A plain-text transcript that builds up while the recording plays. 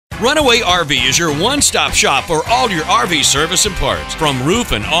Runaway RV is your one-stop shop for all your RV service and parts. From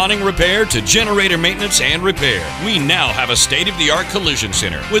roof and awning repair to generator maintenance and repair. We now have a state-of-the-art collision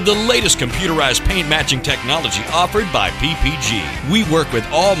center with the latest computerized paint matching technology offered by PPG. We work with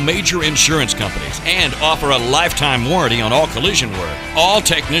all major insurance companies and offer a lifetime warranty on all collision work. All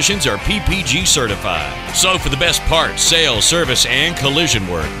technicians are PPG certified. So for the best parts, sales, service, and collision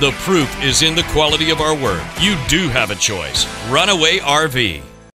work, the proof is in the quality of our work. You do have a choice. Runaway RV.